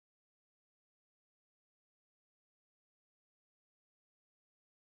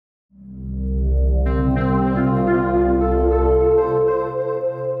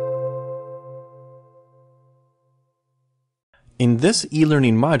In this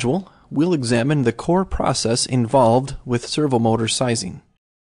e-learning module, we'll examine the core process involved with servomotor sizing.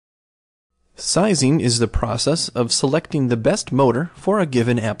 Sizing is the process of selecting the best motor for a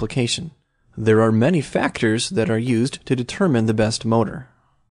given application. There are many factors that are used to determine the best motor.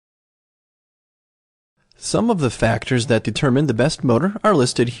 Some of the factors that determine the best motor are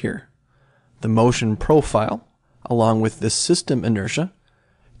listed here. The motion profile, along with the system inertia,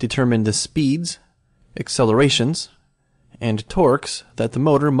 determine the speeds, accelerations, and torques that the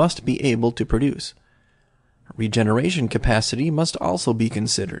motor must be able to produce. Regeneration capacity must also be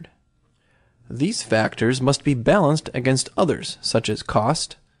considered. These factors must be balanced against others such as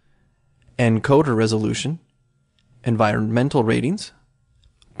cost, encoder resolution, environmental ratings,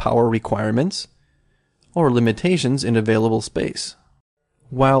 power requirements, or limitations in available space.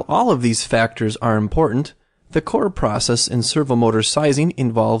 While all of these factors are important, the core process in servomotor sizing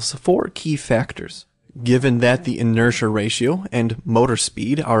involves 4 key factors. Given that the inertia ratio and motor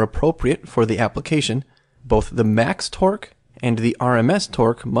speed are appropriate for the application, both the max torque and the RMS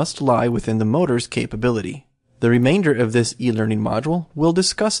torque must lie within the motor's capability. The remainder of this e-learning module will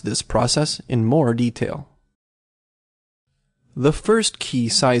discuss this process in more detail. The first key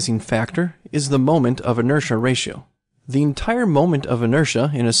sizing factor is the moment of inertia ratio. The entire moment of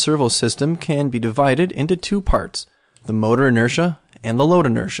inertia in a servo system can be divided into 2 parts, the motor inertia and the load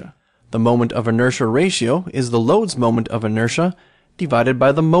inertia. The moment of inertia ratio is the load's moment of inertia divided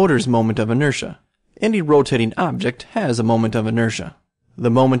by the motor's moment of inertia. Any rotating object has a moment of inertia.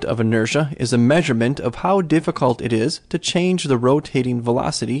 The moment of inertia is a measurement of how difficult it is to change the rotating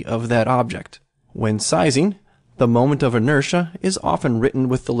velocity of that object. When sizing, the moment of inertia is often written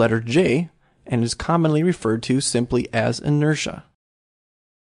with the letter J and is commonly referred to simply as inertia.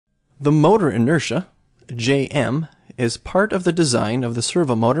 The motor inertia, Jm, is part of the design of the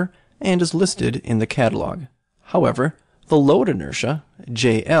servomotor and is listed in the catalog. However, the load inertia,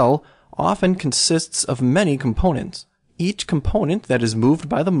 Jl, often consists of many components. Each component that is moved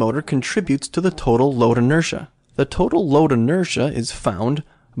by the motor contributes to the total load inertia. The total load inertia is found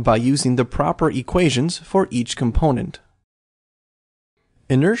by using the proper equations for each component.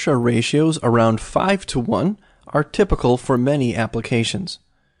 Inertia ratios around 5:1 are typical for many applications.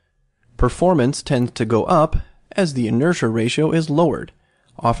 Performance tends to go up as the inertia ratio is lowered,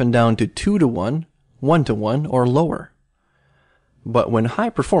 often down to 2:1, 1:1, or lower. But when high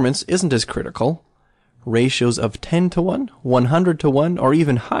performance isn't as critical, ratios of 10:1, 100:1, or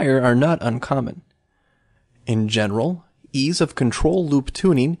even higher are not uncommon. In general, ease of control loop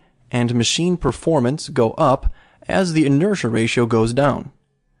tuning and machine performance go up as the inertia ratio goes down.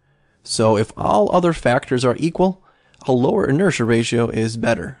 So if all other factors are equal, a lower inertia ratio is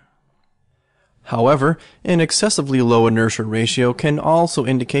better. However, an excessively low inertia ratio can also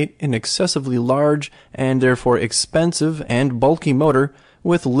indicate an excessively large and therefore expensive and bulky motor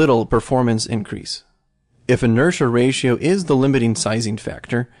with little performance increase. If inertia ratio is the limiting sizing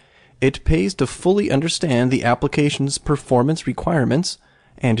factor, it pays to fully understand the application's performance requirements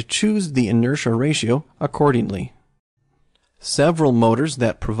and choose the inertia ratio accordingly. Several motors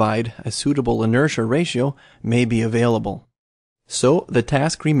that provide a suitable inertia ratio may be available. So the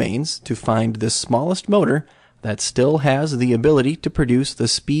task remains to find the smallest motor that still has the ability to produce the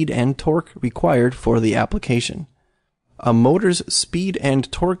speed and torque required for the application. A motor's speed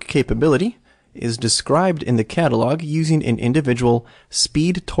and torque capability is described in the catalog using an individual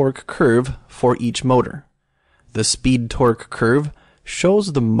speed-torque curve for each motor. The speed-torque curve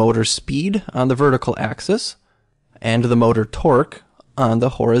shows the motor speed on the vertical axis and the motor torque on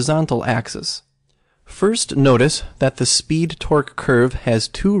the horizontal axis. First, notice that the speed-torque curve has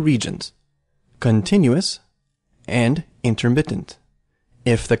 2 regions, continuous and intermittent.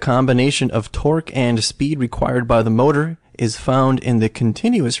 If the combination of torque and speed required by the motor is found in the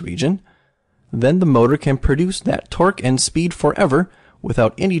continuous region, then the motor can produce that torque and speed forever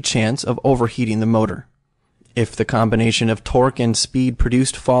without any chance of overheating the motor. If the combination of torque and speed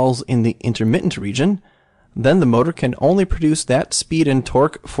produced falls in the intermittent region, then the motor can only produce that speed and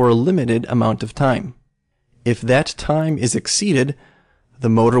torque for a limited amount of time. If that time is exceeded, the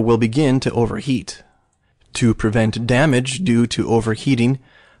motor will begin to overheat. To prevent damage due to overheating,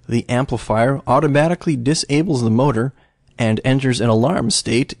 the amplifier automatically disables the motor and enters an alarm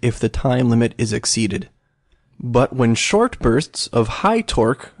state if the time limit is exceeded. But when short bursts of high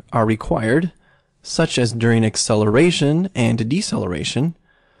torque are required, such as during acceleration and deceleration,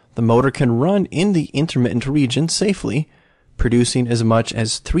 the motor can run in the intermittent region safely, producing as much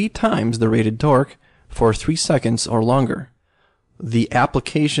as 3 times the rated torque for 3 seconds or longer. The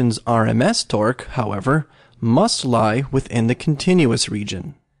application's RMS torque, however, must lie within the continuous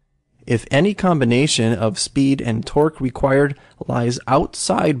region. If any combination of speed and torque required lies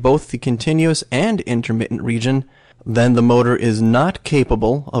outside both the continuous and intermittent region, then the motor is not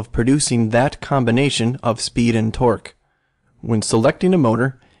capable of producing that combination of speed and torque. When selecting a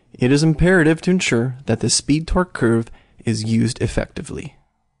motor, it is imperative to ensure that the speed-torque curve is used effectively.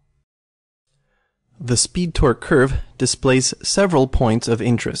 The speed-torque curve displays several points of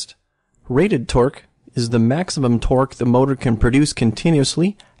interest. Rated torque is the maximum torque the motor can produce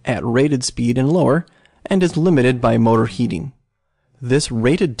continuously at rated speed and lower, and is limited by motor heating. This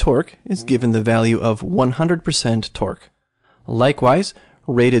rated torque is given the value of 100% torque. Likewise,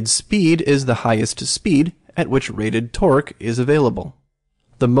 rated speed is the highest speed at which rated torque is available.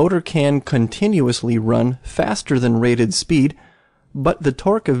 The motor can continuously run faster than rated speed, but the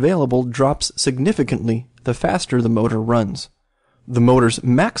torque available drops significantly the faster the motor runs. The motor's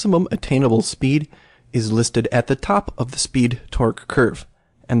maximum attainable speed is listed at the top of the speed-torque curve,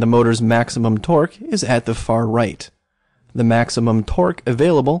 and the motor's maximum torque is at the far right. The maximum torque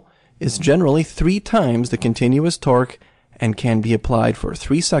available is generally 3 times the continuous torque and can be applied for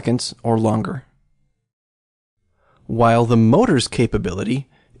 3 seconds or longer. While the motor's capability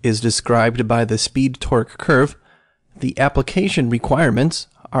is described by the speed-torque curve, the application requirements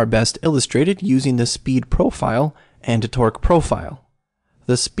are best illustrated using the speed profile and torque profile.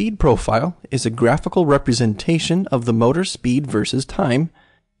 The speed profile is a graphical representation of the motor speed versus time,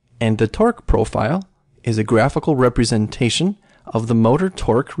 and the torque profile is a graphical representation of the motor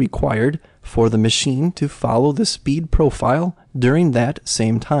torque required for the machine to follow the speed profile during that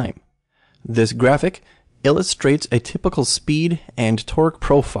same time. This graphic illustrates a typical speed and torque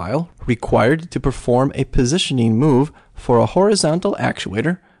profile required to perform a positioning move for a horizontal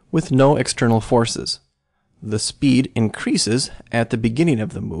actuator with no external forces. The speed increases at the beginning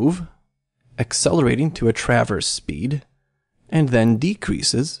of the move, accelerating to a traverse speed, and then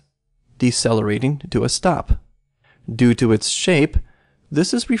decreases, decelerating to a stop. Due to its shape,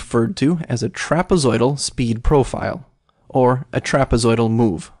 this is referred to as a trapezoidal speed profile, or a trapezoidal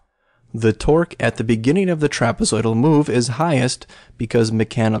move. The torque at the beginning of the trapezoidal move is highest because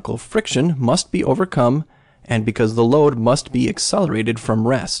mechanical friction must be overcome and because the load must be accelerated from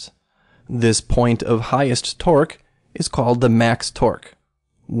rest. This point of highest torque is called the max torque.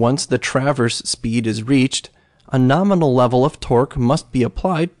 Once the traverse speed is reached, a nominal level of torque must be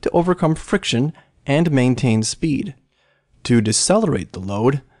applied to overcome friction and maintain speed. To decelerate the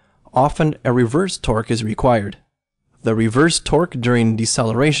load, often a reverse torque is required. The reverse torque during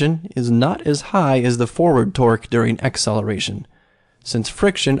deceleration is not as high as the forward torque during acceleration, since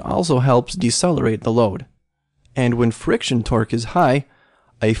friction also helps decelerate the load. And when friction torque is high,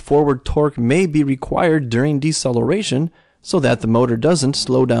 a forward torque may be required during deceleration so that the motor doesn't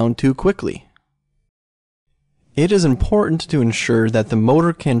slow down too quickly. It is important to ensure that the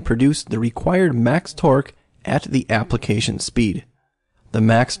motor can produce the required max torque at the application speed. The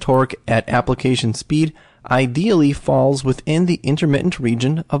max torque at application speed ideally falls within the intermittent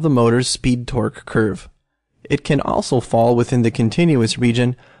region of the motor's speed-torque curve. It can also fall within the continuous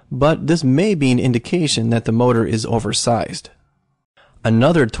region, but this may be an indication that the motor is oversized.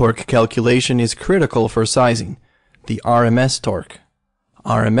 Another torque calculation is critical for sizing, the RMS torque.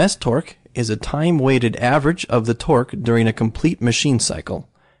 RMS torque is a time-weighted average of the torque during a complete machine cycle,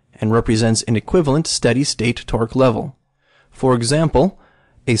 and represents an equivalent steady-state torque level. For example,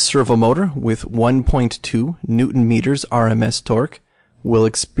 a servo motor with 1.2 Newton meters RMS torque will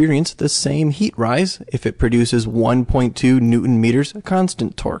experience the same heat rise if it produces 1.2 Newton meters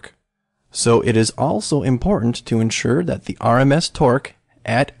constant torque. So it is also important to ensure that the RMS torque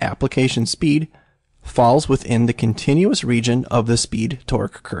at application speed falls within the continuous region of the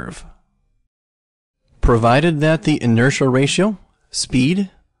speed-torque curve. Provided that the inertia ratio, speed,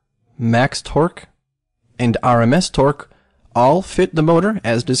 max torque, and RMS torque all fit the motor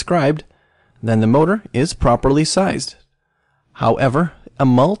as described, then the motor is properly sized. However, a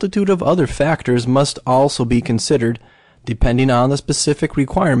multitude of other factors must also be considered depending on the specific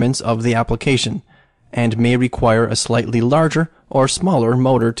requirements of the application, and may require a slightly larger or smaller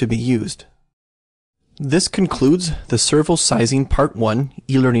motor to be used. This concludes the Servo Sizing Part 1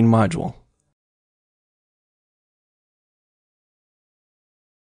 e-learning module.